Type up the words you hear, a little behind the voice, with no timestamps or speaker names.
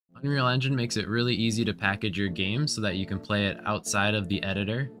Unreal Engine makes it really easy to package your game so that you can play it outside of the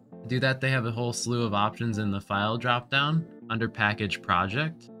editor. To do that, they have a whole slew of options in the file dropdown under Package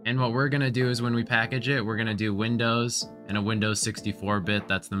Project. And what we're going to do is when we package it, we're going to do Windows and a Windows 64-bit.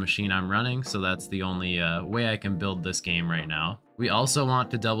 That's the machine I'm running, so that's the only way I can build this game right now. We also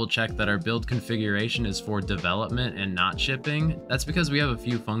want to double check that our build configuration is for development and not shipping. That's because we have a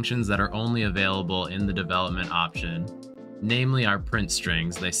few functions that are only available in the development option. Namely our print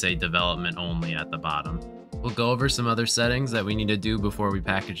strings, they say development only at the bottom. We'll go over some other settings that we need to do before we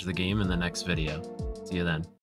package the game in the next video. See you then.